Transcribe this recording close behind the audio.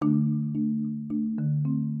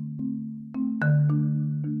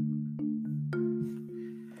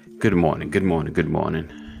Good morning,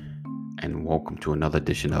 and welcome to another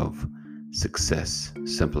edition of Success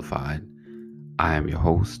Simplified. I am your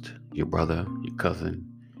host, your brother, your cousin,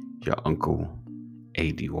 your uncle,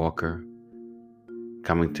 A.D. Walker,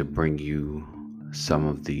 coming to bring you some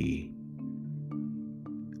of the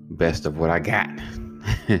best of what I got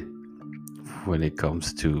when it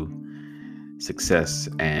comes to success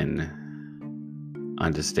and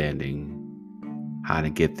understanding how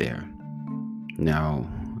to get there. Now,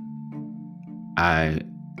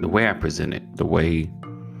 the way I present it, the way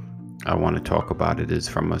I want to talk about it is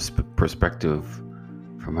from a perspective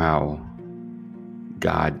from how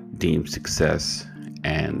God deems success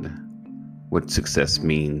and what success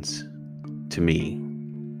means to me.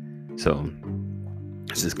 So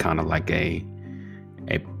this is kind of like a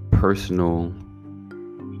personal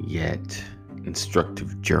yet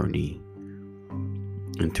instructive journey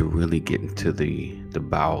into really getting to the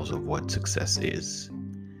bowels of what success is.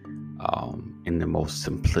 In the most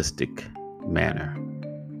simplistic manner.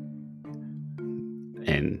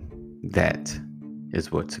 And that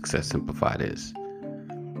is what Success Simplified is.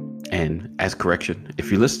 And as correction,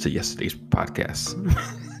 if you listen to yesterday's podcast,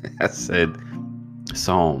 I said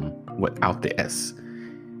Psalm without the S.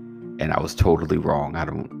 And I was totally wrong. I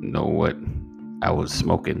don't know what I was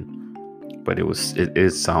smoking, but it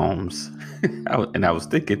is Psalms. And I was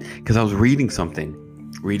thinking, because I was reading from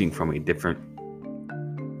a different,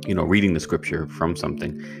 reading the scripture from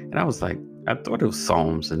something. And I was like, I thought it was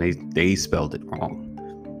Psalms, and they spelled it wrong.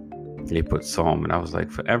 They put Psalm, and I was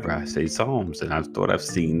like, forever I say Psalms, and I thought I've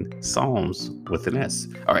seen Psalms with an S.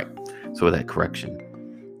 All right, so with that correction.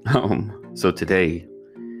 So today,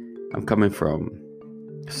 I'm coming from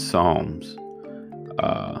Psalms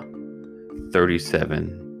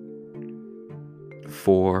 37,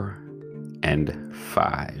 4 and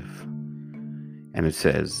 5. And it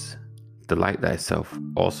says, delight thyself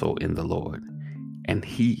also in the Lord, and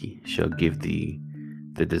he shall give thee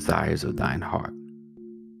the desires of thine heart.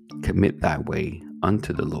 Commit thy way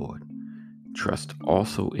unto the Lord. Trust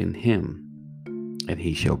also in him, and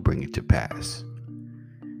he shall bring it to pass.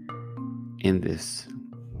 In this,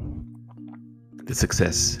 the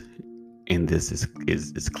success in this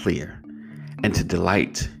is clear. And to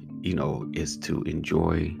delight, is to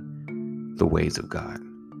enjoy the ways of God,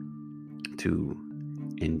 to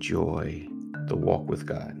enjoy the walk with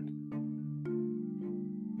God,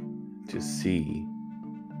 to see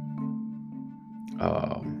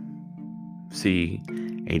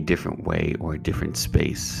a different way or a different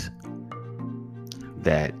space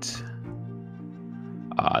that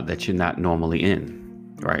you're not normally in,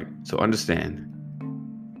 right? So understand,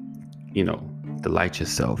 delight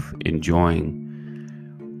yourself, enjoying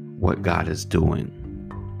what God is doing,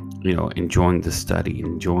 enjoying the study,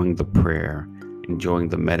 enjoying the prayer, enjoying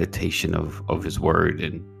the meditation of his word,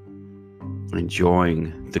 and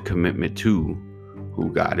enjoying the commitment to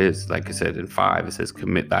who God is. Like I said in 5, it says,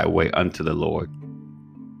 commit thy way unto the Lord.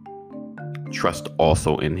 Trust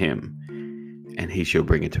also in him, and he shall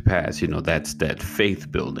bring it to pass. That's that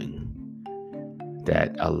faith building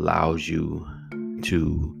that allows you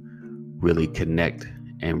to really connect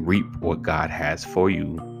and reap what God has for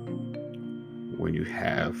you when you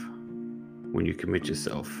commit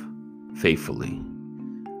yourself faithfully.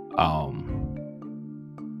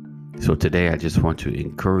 So today I just want to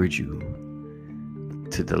encourage you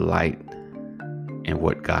to delight in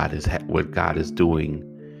what God is doing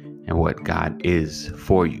and what God is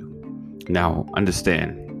for you. Now,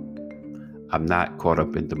 understand, I'm not caught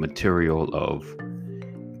up in the material of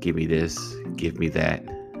give me this, give me that.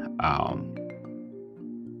 I'm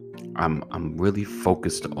really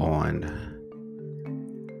focused on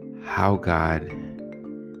how God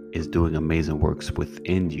is doing amazing works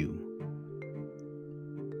within you,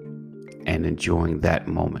 and enjoying that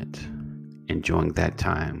moment, enjoying that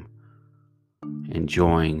time,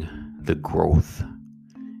 enjoying the growth,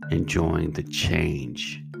 enjoying the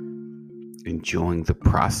change, enjoying the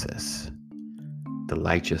process.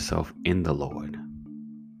 Delight yourself in the Lord,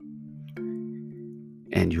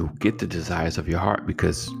 and you'll get the desires of your heart,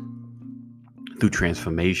 because through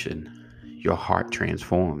transformation, your heart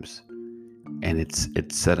transforms, and it's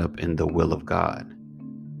set up in the will of God.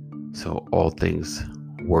 So all things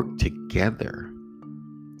work together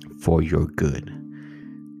for your good.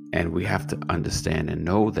 And we have to understand and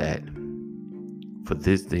know that for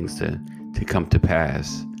these things to come to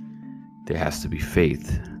pass, there has to be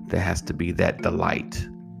faith. There has to be that delight.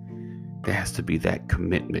 There has to be that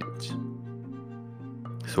commitment.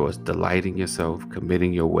 So it's delighting yourself,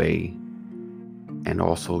 committing your way, and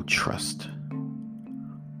also trust,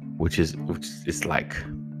 which is like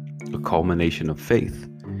a culmination of faith.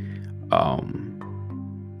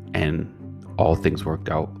 And and all things worked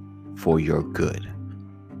out for your good.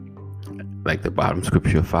 Like the bottom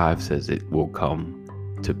scripture 5 says, it will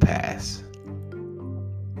come to pass.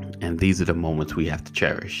 And these are the moments we have to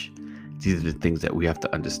cherish. These are the things that we have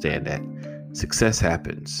to understand, that success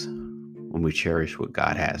happens when we cherish what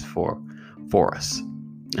God has for us.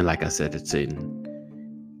 And like I said, it's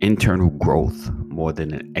an internal growth more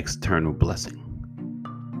than an external blessing.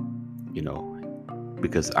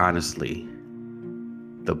 Because honestly,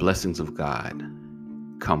 the blessings of God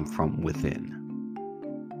come from within.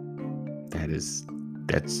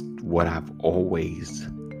 That's what I've always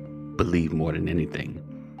believed more than anything.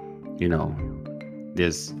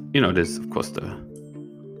 There's of course the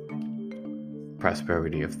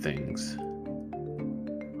prosperity of things,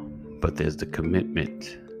 but there's the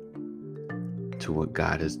commitment to what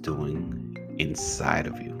God is doing inside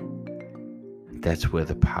of you. That's where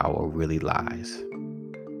the power really lies.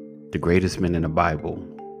 The greatest men in the Bible,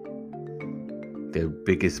 their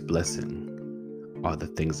biggest blessing are the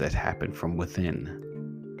things that happen from within.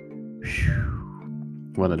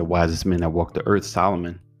 One of the wisest men that walked the earth,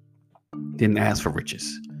 Solomon, didn't ask for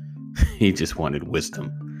riches. He just wanted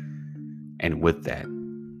wisdom. And with that,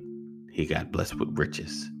 he got blessed with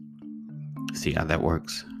riches. See how that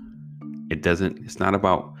works? It's not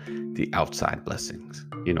about the outside blessings.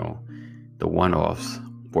 The one-offs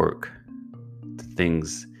work. The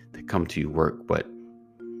things that come to you work. But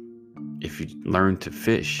if you learn to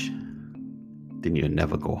fish, then you'll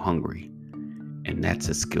never go hungry. And that's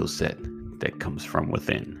a skill set that comes from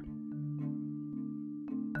within.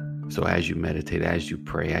 So as you meditate, as you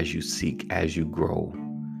pray, as you seek, as you grow,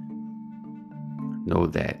 know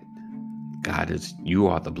that you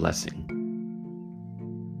are the blessing.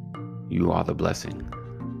 You are the blessing.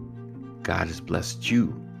 God has blessed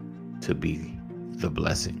you to be the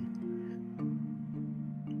blessing.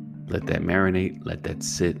 Let that marinate, let that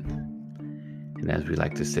sit, and as we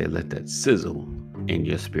like to say, let that sizzle in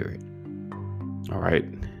your spirit. All right?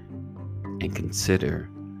 And consider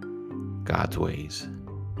God's ways.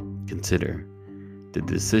 Consider the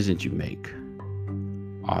decisions you make.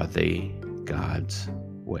 Are they God's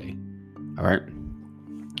way? All right?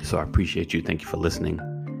 So I appreciate you. Thank you for listening.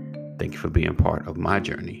 Thank you for being part of my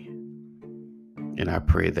journey. And I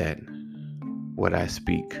pray that what I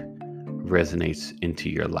speak resonates into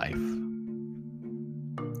your life.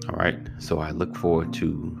 All right. So I look forward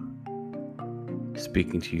to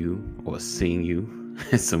speaking to you or seeing you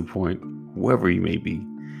at some point, wherever you may be.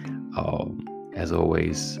 As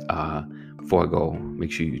always, before I go,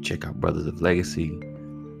 make sure you check out Brothers of Legacy,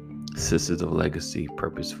 Sisters of Legacy,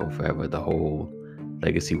 Purposeful Forever, the whole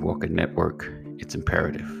Legacy Walker Network. It's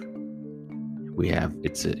imperative.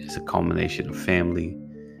 It's a culmination of family,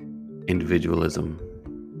 individualism,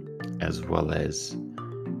 as well as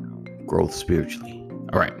growth spiritually.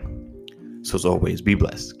 All right. So as always, be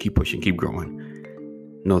blessed. Keep pushing, keep growing.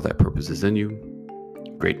 Know that purpose is in you.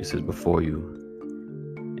 Greatness is before you.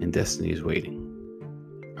 And destiny is waiting.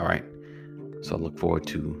 All right. So I look forward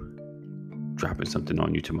to dropping something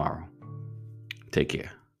on you tomorrow. Take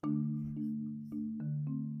care.